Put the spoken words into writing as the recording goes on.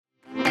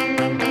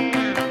You're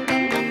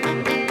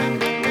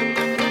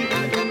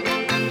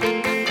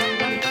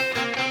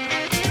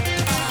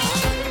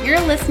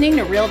listening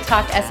to Real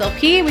Talk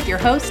SLP with your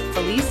host,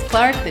 Felice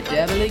Clark, the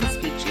Dabbling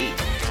Speechy.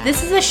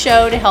 This is a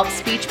show to help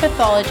speech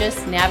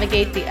pathologists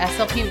navigate the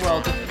SLP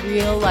world with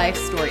real-life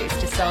stories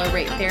to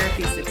celebrate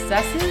therapy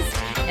successes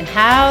and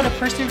how to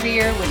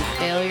persevere when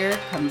failure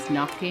comes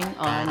knocking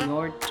on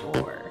your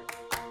door.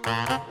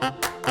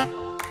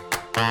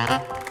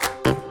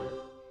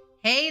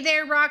 Hey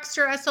there,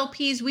 Rockstar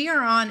SLPs. We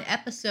are on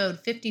episode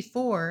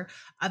 54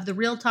 of the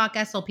Real Talk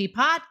SLP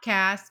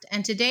podcast,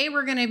 and today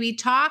we're going to be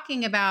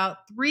talking about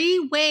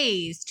 3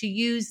 ways to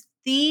use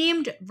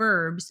themed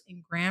verbs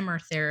in grammar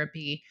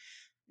therapy.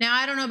 Now,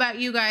 I don't know about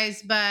you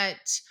guys,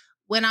 but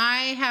when I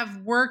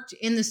have worked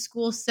in the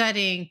school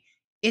setting,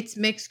 it's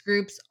mixed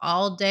groups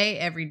all day,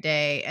 every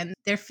day, and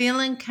they're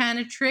feeling kind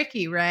of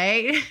tricky,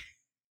 right?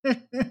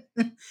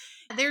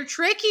 They're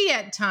tricky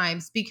at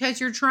times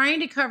because you're trying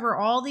to cover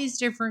all these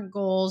different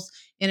goals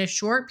in a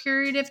short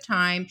period of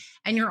time.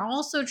 And you're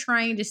also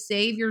trying to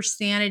save your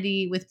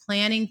sanity with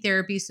planning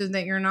therapy so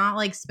that you're not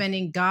like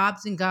spending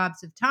gobs and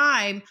gobs of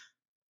time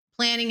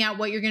planning out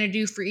what you're going to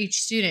do for each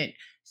student.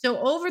 So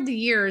over the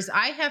years,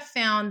 I have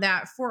found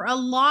that for a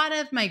lot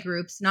of my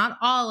groups, not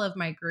all of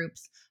my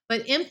groups,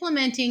 but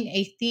implementing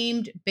a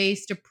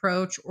themed-based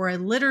approach or a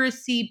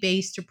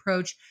literacy-based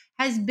approach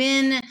has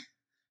been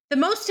the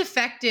most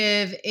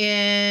effective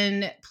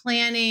in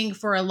planning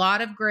for a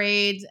lot of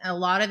grades, a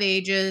lot of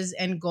ages,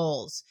 and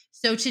goals.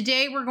 So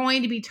today we're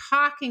going to be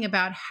talking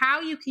about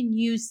how you can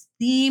use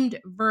themed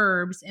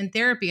verbs in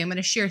therapy. I'm going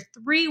to share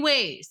 3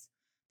 ways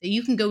that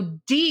you can go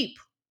deep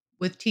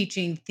with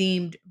teaching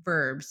themed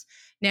verbs.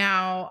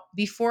 Now,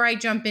 before I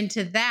jump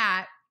into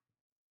that,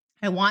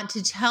 I want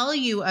to tell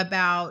you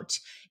about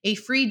a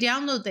free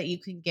download that you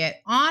can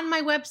get on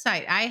my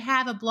website. I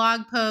have a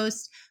blog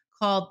post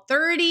called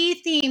 30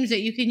 themes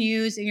that you can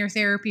use in your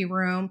therapy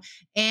room.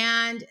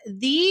 And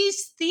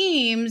these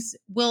themes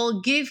will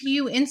give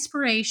you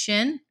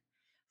inspiration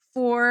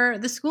for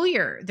the school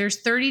year. There's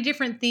 30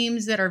 different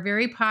themes that are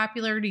very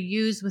popular to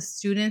use with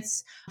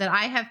students that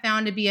I have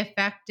found to be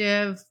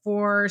effective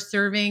for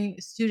serving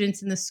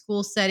students in the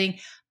school setting.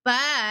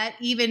 But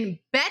even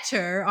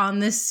better on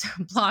this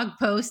blog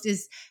post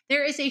is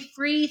there is a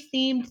free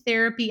themed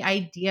therapy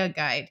idea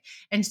guide.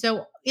 And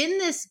so in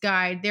this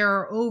guide, there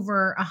are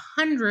over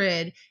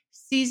 100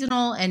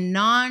 seasonal and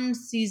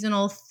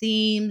non-seasonal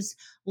themes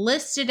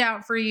listed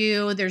out for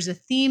you. There's a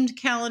themed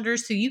calendar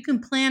so you can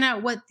plan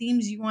out what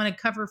themes you want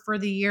to cover for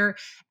the year,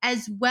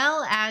 as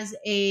well as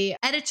a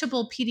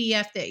editable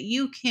PDF that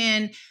you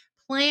can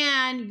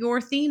plan your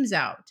themes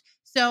out.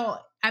 So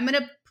I'm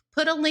going to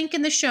put a link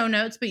in the show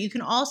notes, but you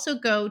can also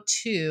go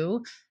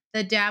to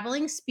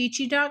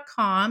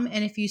thedabblingspeechy.com.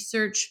 And if you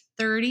search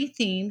 30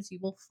 themes, you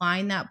will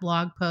find that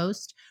blog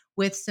post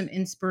with some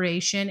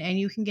inspiration and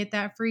you can get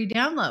that free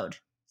download.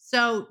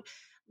 So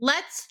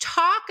let's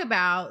talk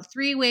about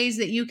 3 ways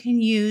that you can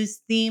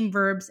use theme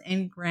verbs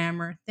in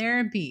grammar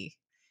therapy.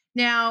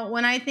 Now,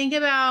 when I think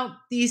about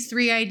these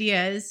 3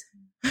 ideas,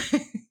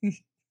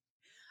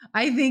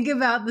 I think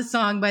about the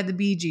song by the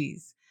Bee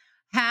Gees.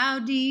 How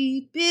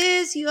deep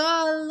is your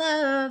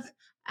love?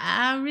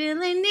 I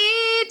really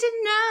need to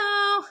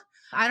know.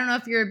 I don't know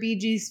if you're a Bee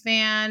Gees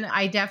fan.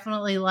 I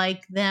definitely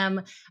like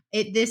them.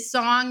 This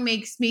song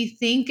makes me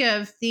think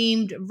of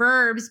themed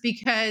verbs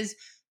because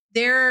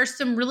there are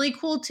some really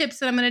cool tips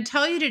that I'm going to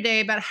tell you today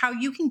about how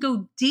you can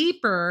go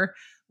deeper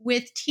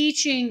with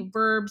teaching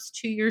verbs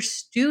to your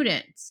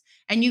students.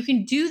 And you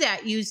can do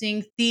that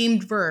using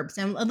themed verbs.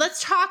 And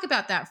let's talk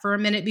about that for a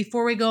minute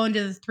before we go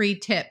into the 3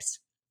 tips.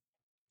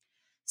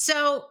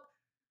 So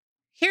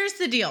here's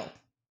the deal.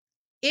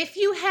 If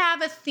you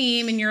have a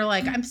theme and you're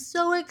like, I'm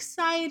so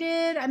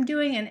excited, I'm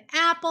doing an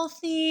apple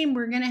theme.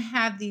 We're going to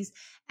have these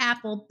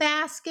apple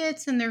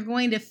baskets and they're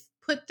going to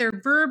put their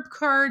verb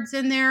cards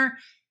in there.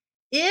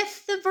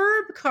 If the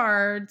verb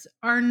cards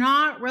are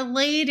not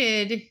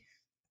related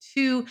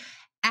to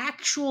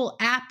actual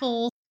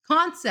apple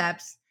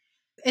concepts,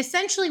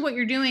 essentially what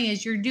you're doing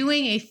is you're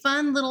doing a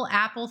fun little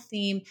apple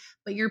theme,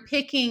 but you're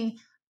picking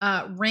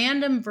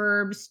random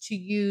verbs to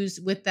use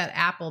with that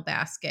apple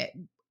basket.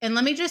 And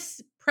let me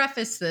just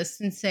preface this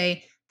and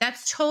say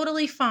that's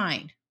totally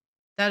fine.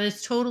 That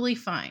is totally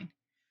fine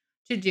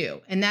to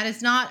do. And that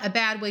is not a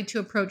bad way to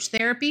approach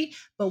therapy.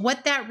 But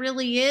what that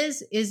really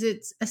is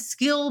it's a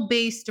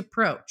skill-based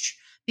approach.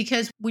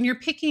 Because when you're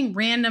picking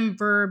random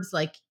verbs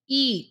like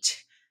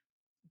eat,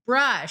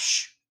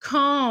 brush,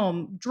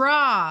 comb,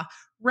 draw,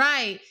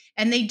 write,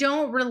 and they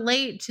don't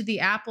relate to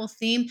the apple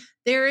theme,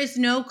 there is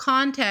no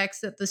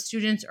context that the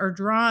students are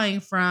drawing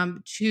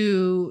from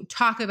to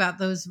talk about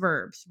those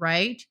verbs,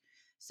 right?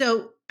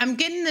 So I'm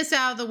getting this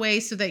out of the way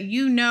so that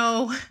you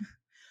know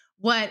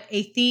what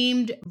a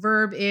themed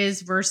verb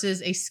is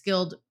versus a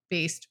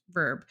skilled-based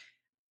verb.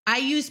 I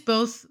use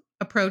both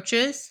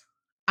approaches.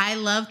 I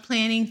love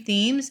planning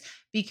themes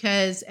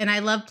and I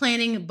love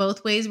planning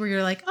both ways where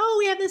you're like, oh,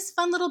 we have this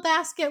fun little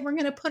basket. We're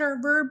going to put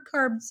our verb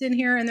cards in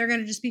here and they're going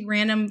to just be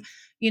random,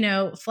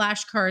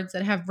 flashcards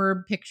that have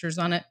verb pictures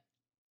on it.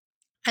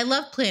 I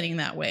love planning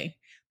that way.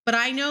 But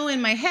I know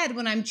in my head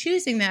when I'm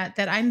choosing that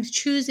I'm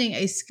choosing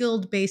a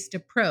skilled based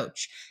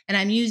approach and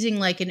I'm using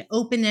like an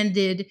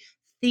open-ended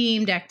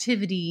themed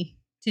activity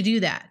to do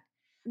that.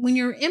 When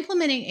you're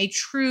implementing a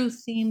true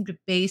themed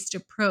based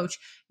approach,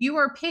 you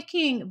are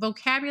picking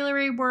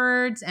vocabulary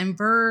words and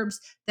verbs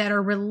that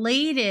are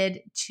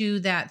related to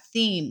that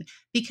theme.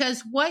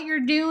 Because what you're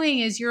doing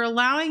is you're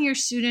allowing your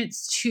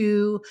students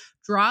to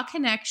draw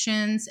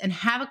connections and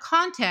have a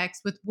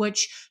context with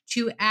which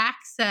to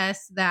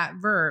access that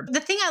verb. The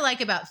thing I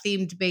like about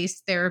themed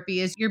based therapy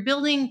is you're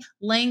building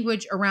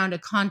language around a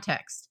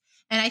context.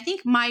 And I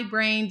think my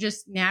brain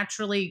just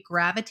naturally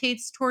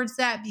gravitates towards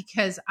that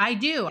because I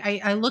do.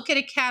 I look at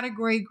a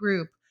category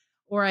group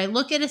or I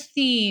look at a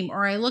theme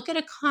or I look at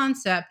a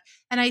concept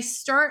and I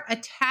start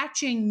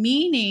attaching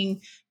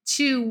meaning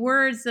to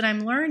words that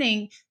I'm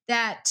learning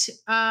that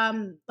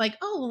like,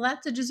 oh, well,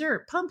 that's a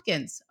dessert,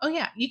 pumpkins. Oh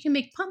yeah, you can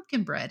make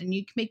pumpkin bread and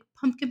you can make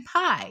pumpkin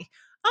pie.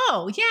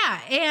 Oh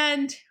yeah,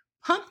 and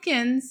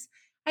pumpkins.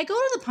 I go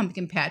to the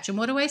pumpkin patch and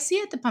what do I see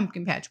at the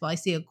pumpkin patch? Well, I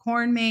see a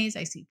corn maze,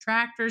 I see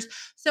tractors.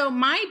 So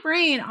my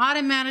brain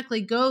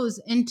automatically goes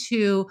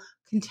into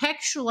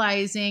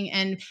contextualizing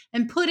and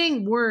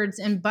putting words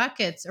and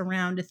buckets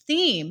around a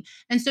theme.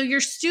 And so your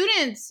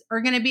students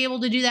are going to be able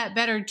to do that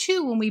better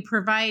too when we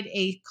provide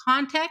a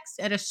context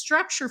and a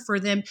structure for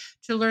them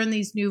to learn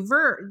these new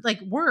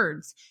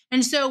words.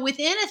 And so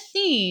within a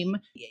theme,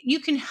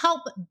 you can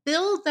help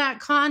build that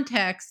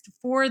context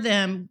for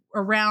them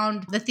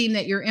around the theme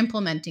that you're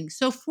implementing.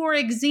 So for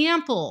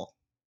example,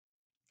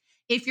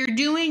 if you're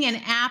doing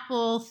an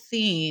apple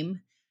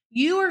theme,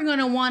 you are going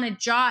to want to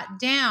jot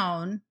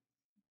down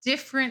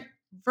different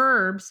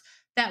verbs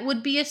that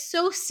would be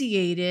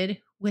associated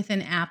with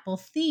an apple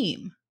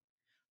theme.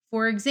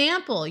 For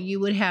example, you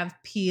would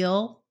have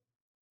peel,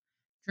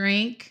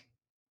 drink,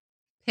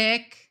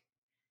 pick,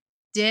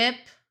 dip,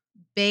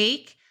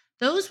 bake.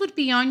 Those would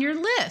be on your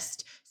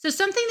list. So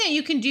something that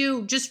you can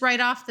do just right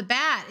off the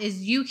bat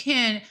is you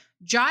can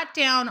jot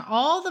down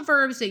all the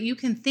verbs that you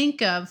can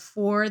think of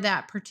for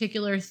that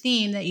particular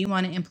theme that you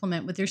want to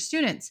implement with your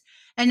students.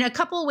 And a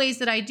couple of ways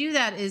that I do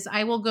that is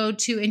I will go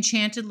to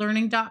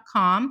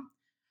enchantedlearning.com.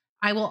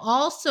 I will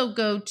also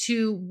go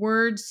to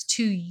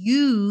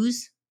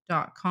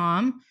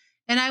wordstouse.com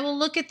and I will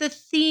look at the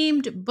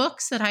themed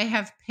books that I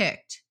have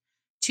picked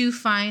to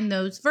find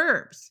those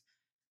verbs.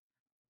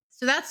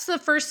 So that's the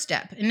first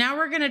step. And now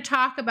we're going to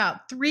talk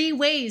about 3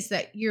 ways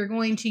that you're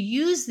going to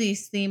use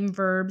these theme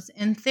verbs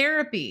in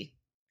therapy.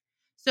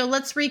 So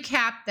let's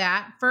recap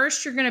that.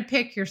 First, you're going to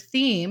pick your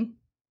theme,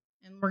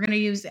 and we're going to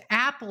use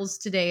apples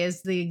today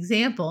as the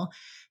example.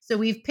 So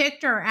we've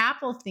picked our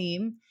apple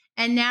theme,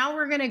 and now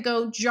we're going to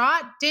go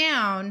jot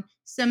down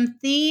some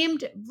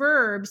themed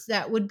verbs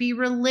that would be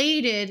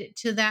related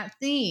to that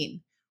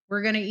theme.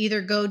 We're going to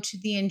either go to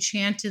the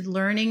Enchanted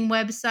Learning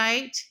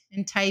website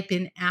and type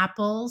in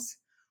apples.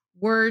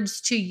 Words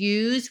to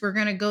use, we're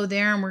going to go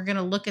there and we're going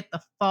to look at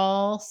the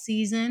fall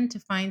season to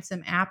find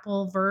some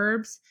apple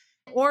verbs.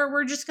 Or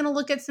we're just going to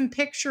look at some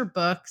picture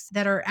books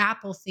that are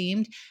apple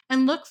themed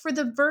and look for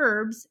the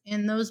verbs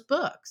in those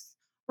books.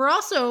 We're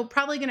also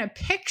probably going to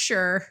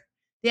picture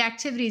the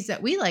activities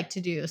that we like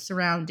to do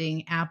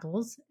surrounding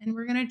apples, and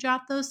we're going to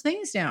jot those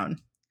things down.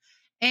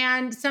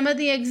 And some of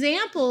the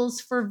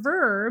examples for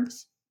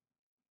verbs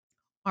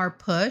are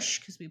push,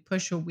 because we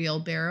push a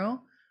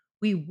wheelbarrow.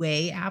 We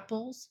weigh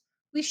apples.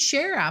 We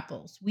share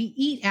apples. We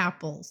eat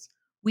apples.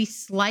 We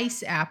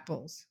slice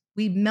apples.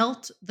 We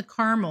melt the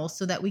caramel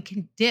so that we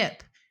can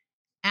dip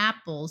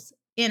apples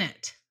in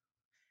it.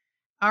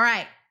 All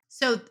right.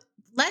 So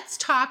let's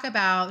talk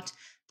about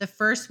the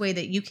first way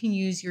that you can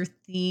use your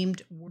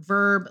themed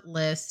verb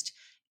list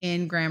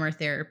in grammar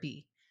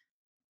therapy.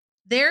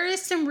 There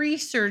is some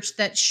research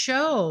that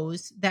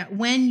shows that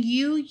when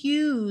you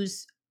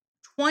use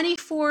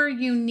 24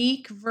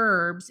 unique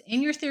verbs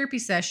in your therapy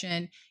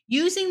session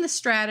using the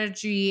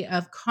strategy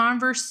of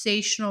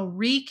conversational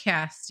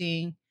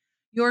recasting,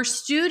 your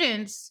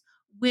students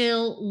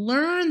will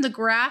learn the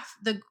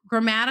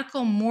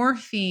grammatical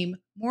morpheme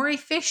more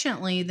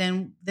efficiently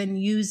than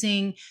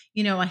using,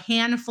 a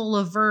handful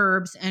of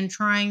verbs and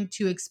trying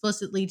to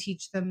explicitly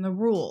teach them the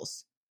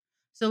rules.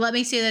 So let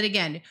me say that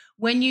again.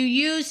 When you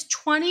use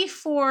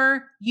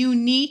 24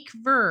 unique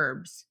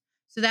verbs,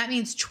 so that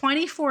means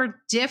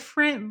 24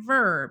 different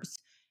verbs,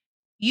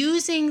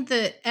 using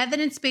the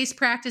evidence-based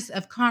practice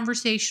of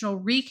conversational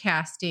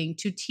recasting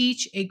to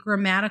teach a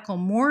grammatical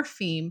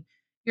morpheme,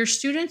 your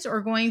students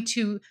are going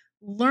to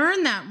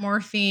learn that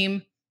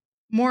morpheme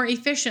more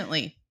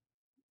efficiently.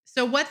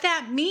 So what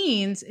that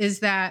means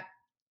is that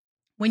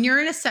when you're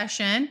in a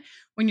session,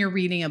 when you're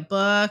reading a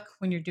book,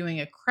 when you're doing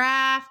a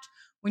craft,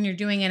 when you're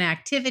doing an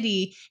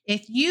activity,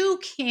 if you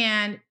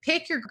can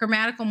pick your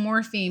grammatical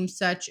morphemes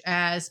such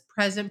as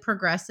present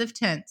progressive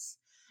tense,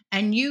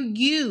 and you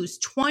use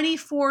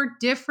 24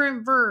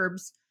 different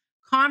verbs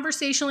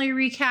conversationally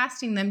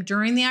recasting them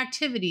during the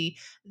activity,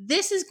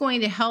 this is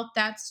going to help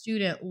that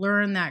student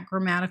learn that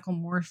grammatical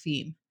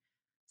morpheme.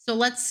 So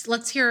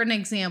let's hear an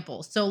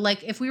example. So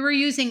like if we were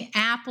using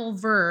apple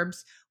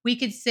verbs, we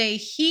could say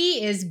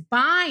he is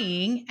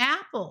buying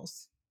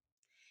apples.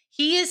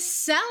 He is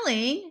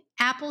selling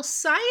apple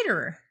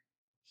cider.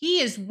 He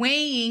is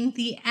weighing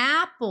the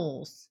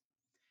apples.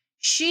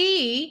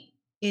 She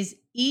is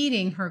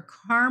eating her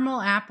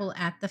caramel apple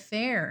at the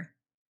fair.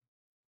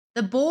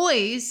 The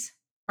boys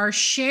are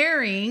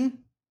sharing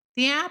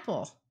the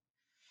apple.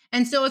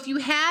 And so if you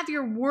have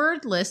your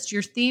word list,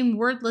 your themed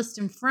word list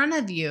in front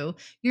of you,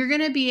 you're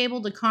going to be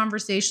able to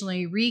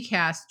conversationally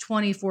recast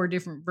 24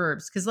 different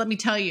verbs. Because let me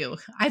tell you,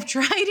 I've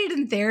tried it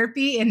in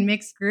therapy in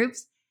mixed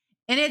groups,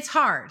 and it's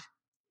hard.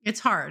 It's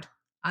hard.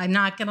 I'm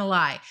not going to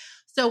lie.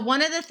 So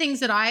one of the things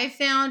that I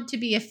found to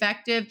be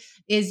effective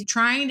is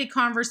trying to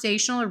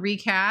conversational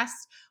recast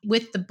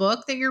with the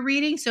book that you're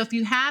reading. So if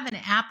you have an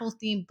Apple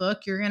themed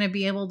book, you're going to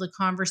be able to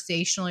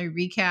conversationally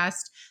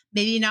recast,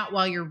 maybe not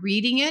while you're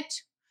reading it,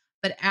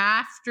 but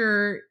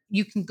after,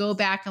 you can go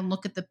back and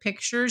look at the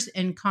pictures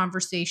and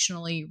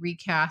conversationally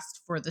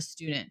recast for the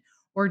student,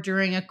 or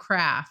during a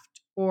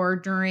craft, or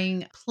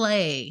during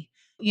play.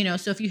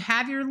 So if you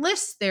have your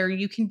list there,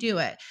 you can do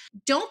it.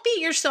 Don't beat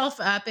yourself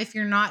up if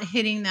you're not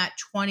hitting that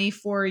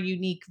 24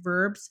 unique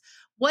verbs.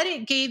 What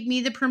it gave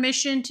me the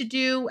permission to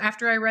do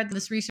after I read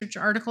this research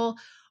article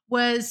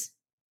was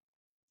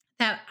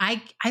that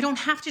I don't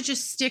have to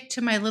just stick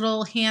to my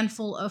little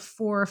handful of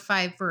 4 or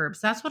 5 verbs.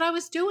 That's what I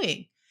was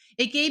doing.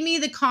 It gave me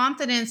the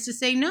confidence to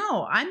say,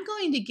 no, I'm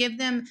going to give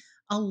them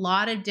a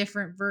lot of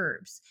different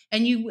verbs.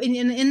 And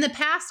in the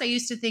past, I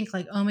used to think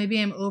like, oh, maybe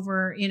I'm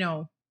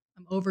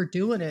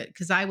overdoing it,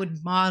 because I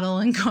would model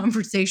and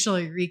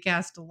conversationally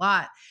recast a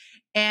lot.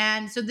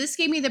 And so this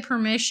gave me the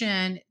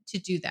permission to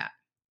do that.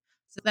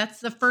 So that's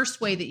the first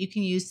way that you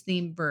can use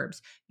themed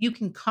verbs. You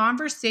can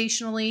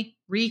conversationally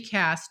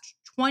recast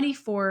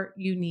 24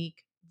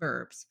 unique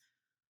verbs.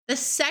 The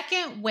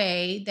second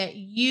way that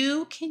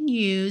you can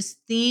use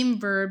theme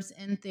verbs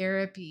in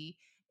therapy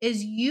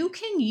is you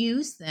can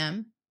use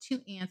them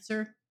to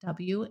answer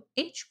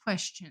WH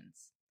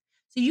questions.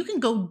 So you can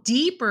go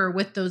deeper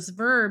with those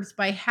verbs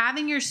by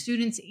having your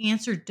students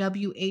answer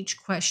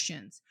WH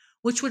questions,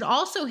 which would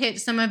also hit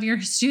some of your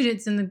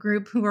students in the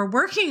group who are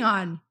working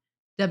on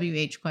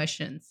WH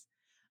questions.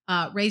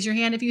 Raise your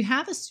hand if you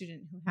have a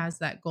student who has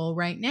that goal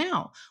right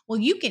now. Well,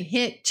 you can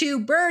hit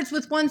 2 birds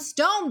with 1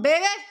 stone,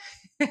 baby.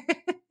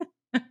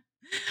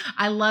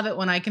 I love it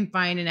when I can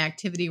find an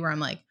activity where I'm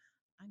like,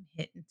 I'm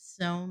hitting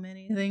so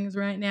many things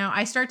right now.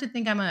 I start to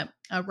think I'm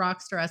a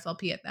rock star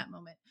SLP at that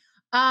moment.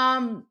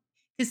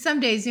 Because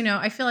some days,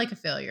 I feel like a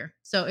failure.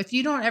 So if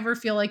you don't ever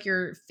feel like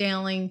you're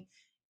failing,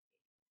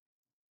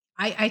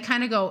 I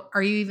kind of go,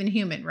 are you even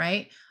human,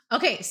 right?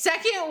 Okay,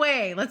 second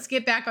way. Let's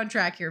get back on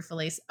track here,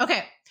 Felice.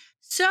 Okay,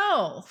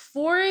 so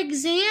for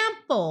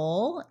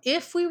example,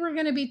 if we were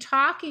going to be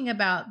talking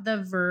about the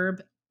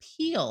verb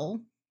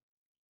peel,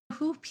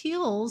 who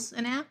peels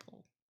an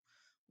apple?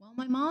 Well,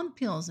 my mom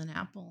peels an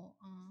apple.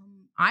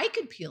 I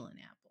could peel an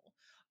apple.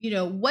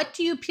 What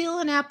do you peel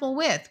an apple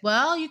with?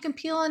 Well, you can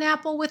peel an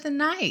apple with a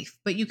knife,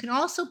 but you can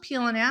also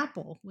peel an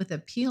apple with a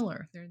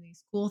peeler. There are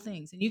these cool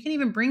things. And you can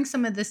even bring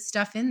some of this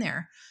stuff in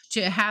there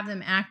to have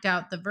them act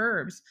out the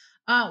verbs.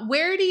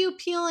 Where do you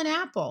peel an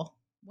apple?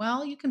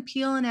 Well, you can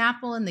peel an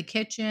apple in the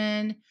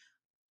kitchen.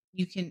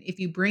 You can, if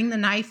you bring the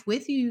knife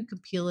with you, you can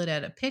peel it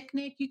at a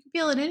picnic. You can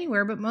peel it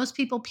anywhere, but most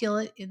people peel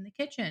it in the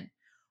kitchen.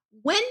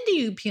 When do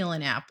you peel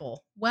an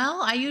apple?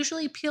 Well, I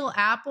usually peel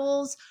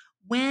apples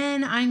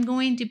when I'm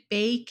going to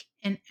bake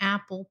an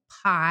apple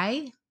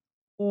pie,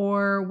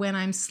 or when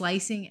I'm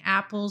slicing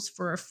apples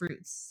for a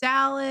fruit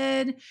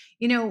salad.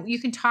 You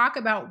can talk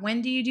about,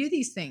 when do you do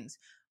these things?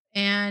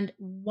 And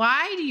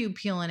why do you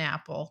peel an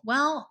apple?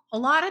 Well, a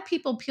lot of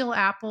people peel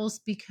apples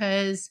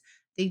because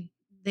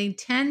they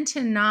tend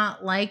to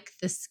not like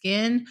the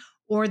skin,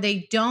 or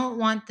they don't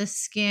want the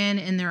skin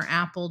in their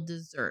apple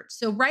dessert.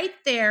 So right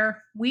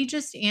there, we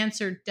just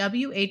answered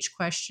WH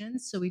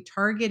questions. So we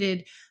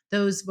targeted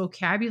those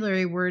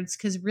vocabulary words,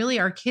 because really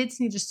our kids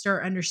need to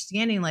start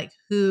understanding like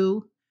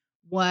who,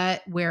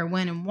 what, where,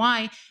 when, and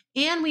why.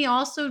 And we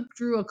also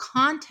drew a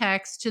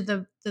context to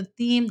the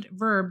themed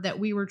verb that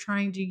we were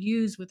trying to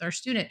use with our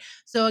student.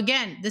 So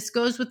again, this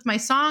goes with my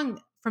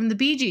song from the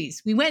Bee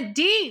Gees. We went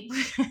deep.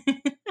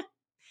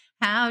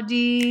 How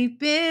deep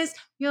is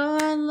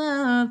your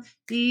love?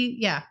 Deep.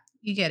 Yeah,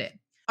 you get it.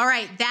 All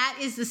right, that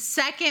is the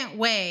second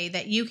way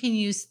that you can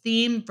use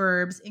themed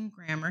verbs in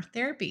grammar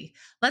therapy.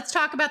 Let's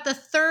talk about the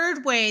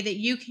third way that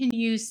you can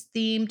use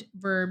themed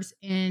verbs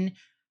in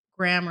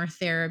grammar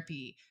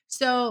therapy.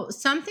 So,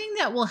 something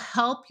that will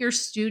help your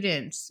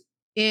students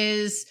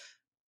is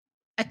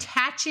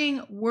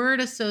attaching word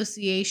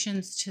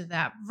associations to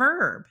that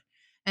verb.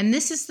 And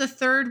this is the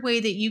third way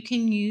that you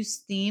can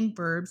use themed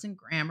verbs in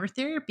grammar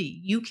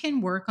therapy. You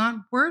can work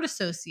on word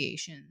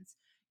associations.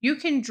 You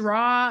can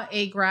draw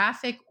a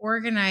graphic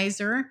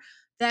organizer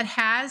that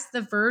has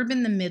the verb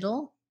in the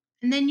middle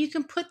And then you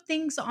can put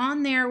things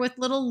on there with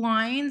little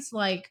lines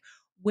like,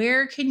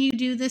 where can you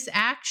do this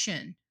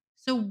action?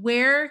 So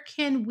where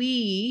can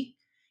we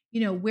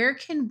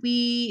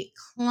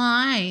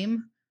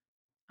climb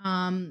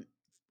um,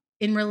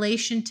 in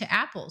relation to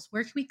apples?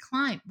 Where can we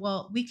climb?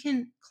 Well, we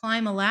can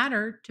climb a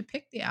ladder to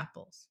pick the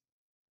apples,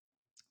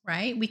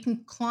 right? We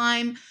can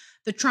climb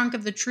the trunk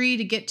of the tree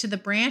to get to the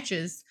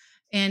branches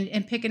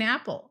and pick an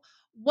apple.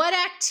 What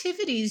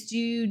activities do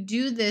you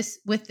do this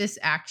with this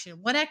action?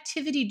 What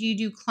activity do you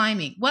do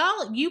climbing?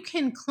 Well, you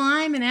can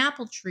climb an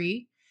apple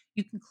tree,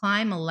 you can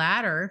climb a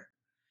ladder,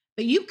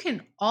 but you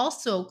can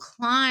also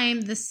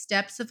climb the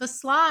steps of a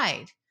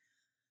slide.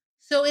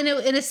 So in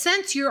a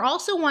sense, you're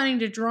also wanting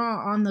to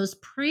draw on those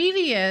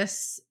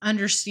previous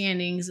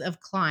understandings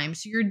of climb.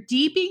 So you're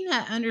deepening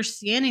that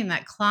understanding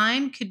that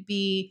climb could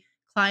be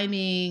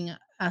climbing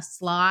a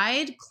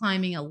slide,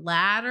 climbing a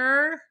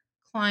ladder,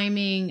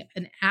 climbing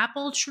an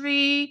apple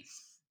tree.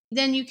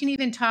 Then you can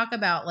even talk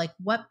about like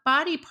what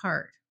body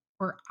part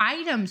or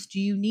items do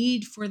you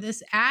need for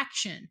this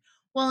action?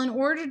 Well, in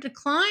order to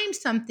climb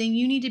something,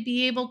 you need to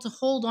be able to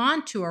hold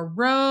on to a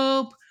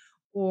rope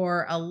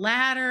or a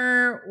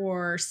ladder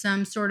or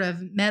some sort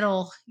of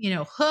metal,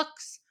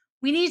 hooks.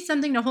 We need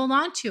something to hold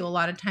on to a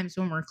lot of times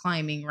when we're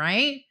climbing,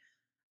 right?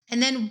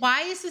 And then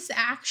why is this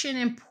action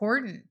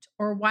important?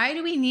 Or why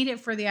do we need it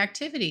for the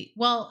activity?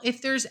 Well,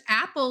 if there's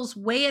apples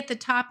way at the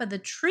top of the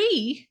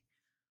tree,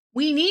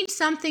 we need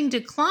something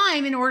to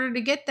climb in order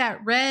to get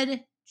that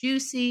red,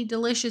 juicy,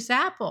 delicious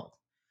apple.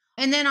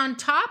 And then on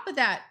top of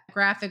that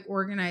graphic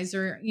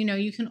organizer,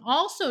 you can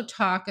also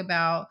talk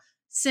about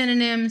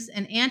synonyms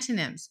and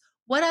antonyms.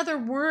 What other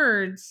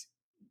words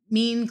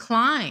mean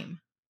climb?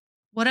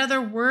 What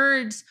other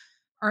words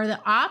are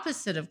the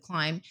opposite of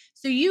climb?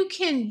 So you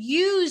can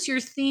use your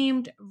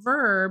themed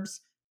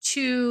verbs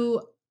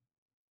to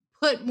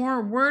put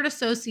more word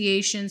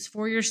associations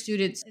for your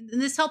students.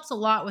 And this helps a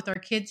lot with our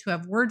kids who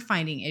have word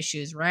finding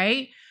issues,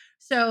 right?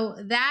 So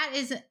that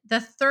is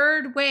the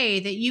third way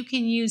that you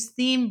can use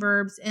theme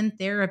verbs in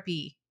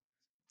therapy.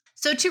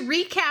 So to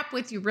recap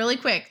with you really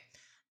quick.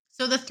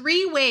 So the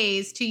three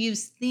ways to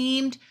use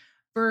themed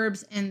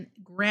verbs in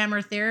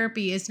grammar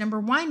therapy is number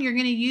one, you're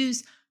going to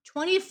use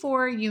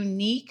 24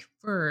 unique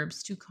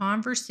verbs to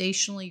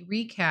conversationally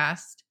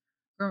recast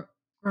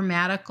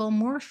grammatical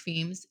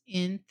morphemes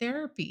in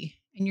therapy.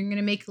 And you're going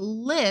to make a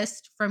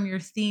list from your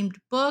themed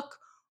book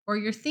or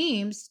your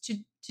themes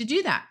to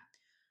do that.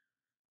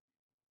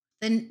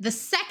 Then the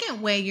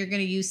second way you're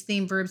going to use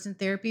theme verbs in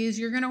therapy is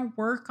you're going to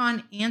work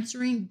on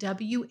answering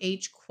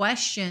WH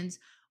questions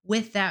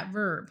with that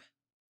verb.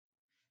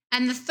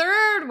 And the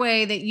third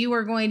way that you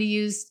are going to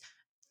use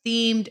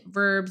themed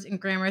verbs in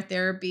grammar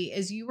therapy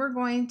is you are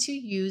going to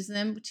use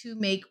them to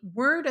make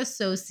word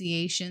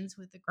associations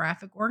with the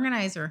graphic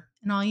organizer.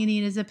 And all you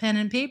need is a pen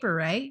and paper,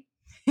 right?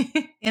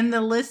 In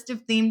the list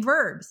of themed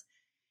verbs.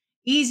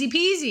 Easy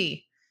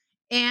peasy.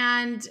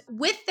 And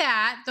with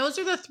that, those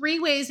are the three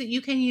ways that you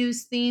can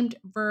use themed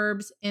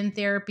verbs in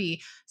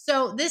therapy.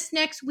 So this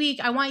next week,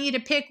 I want you to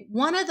pick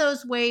one of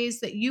those ways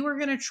that you are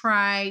going to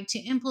try to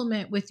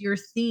implement with your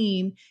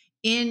theme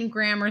in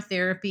grammar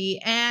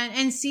therapy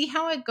and see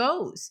how it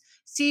goes.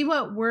 See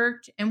what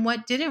worked and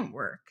what didn't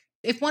work.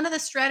 If one of the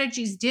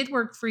strategies did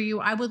work for you,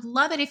 I would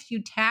love it if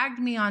you tagged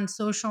me on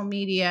social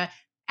media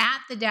at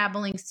the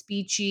Dabbling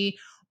Speechy,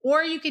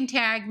 or you can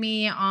tag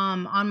me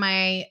on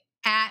my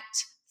at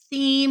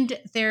themed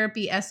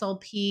therapy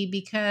SLP,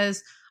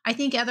 because I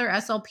think other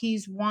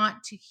SLPs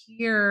want to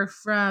hear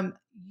from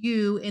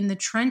you in the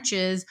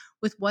trenches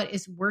with what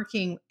is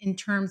working in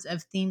terms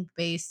of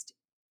theme-based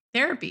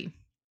therapy.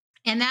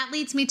 And that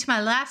leads me to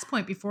my last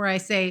point before I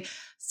say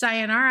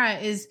sayonara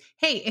is,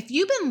 hey, if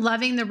you've been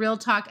loving the Real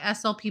Talk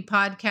SLP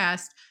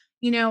podcast,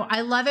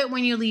 I love it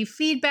when you leave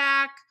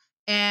feedback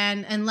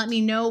and let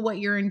me know what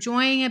you're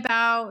enjoying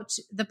about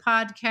the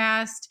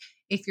podcast.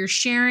 If you're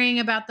sharing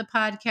about the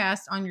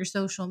podcast on your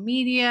social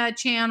media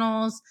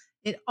channels,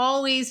 it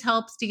always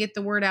helps to get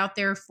the word out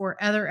there for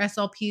other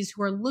SLPs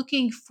who are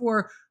looking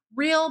for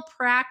real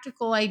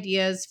practical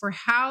ideas for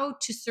how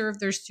to serve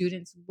their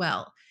students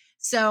well.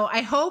 So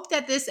I hope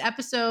that this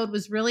episode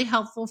was really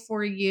helpful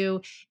for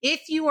you.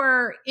 If you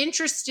are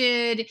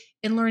interested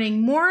in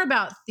learning more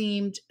about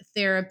themed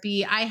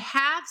therapy, I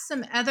have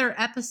some other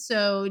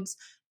episodes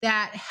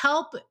that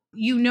help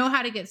you know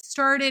how to get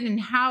started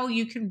and how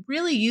you can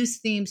really use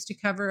themes to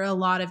cover a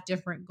lot of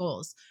different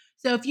goals.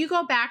 So if you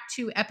go back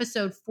to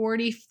episode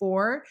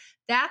 44,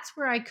 that's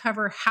where I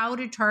cover how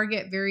to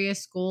target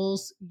various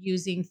goals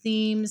using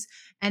themes.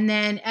 And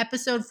then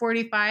episode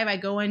 45, I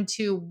go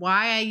into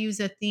why I use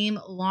a theme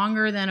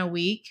longer than a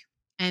week.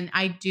 And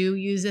I do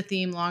use a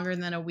theme longer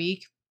than a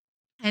week.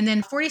 And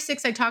then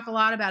 46, I talk a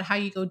lot about how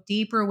you go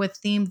deeper with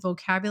themed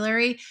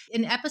vocabulary.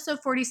 In episode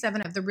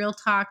 47 of the Real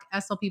Talk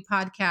SLP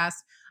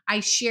podcast, I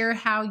share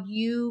how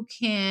you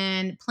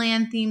can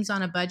plan themes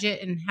on a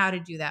budget and how to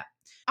do that.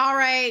 All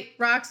right,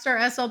 Rockstar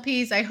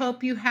SLPs, I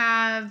hope you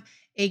have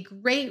a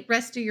great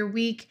rest of your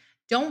week.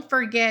 Don't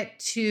forget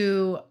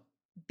to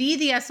be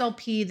the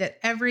SLP that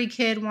every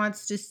kid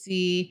wants to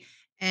see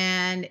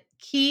and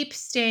keep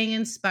staying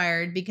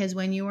inspired, because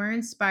when you are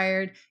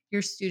inspired,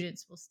 your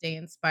students will stay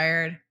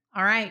inspired.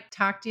 All right.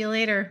 Talk to you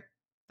later.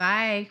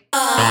 Bye.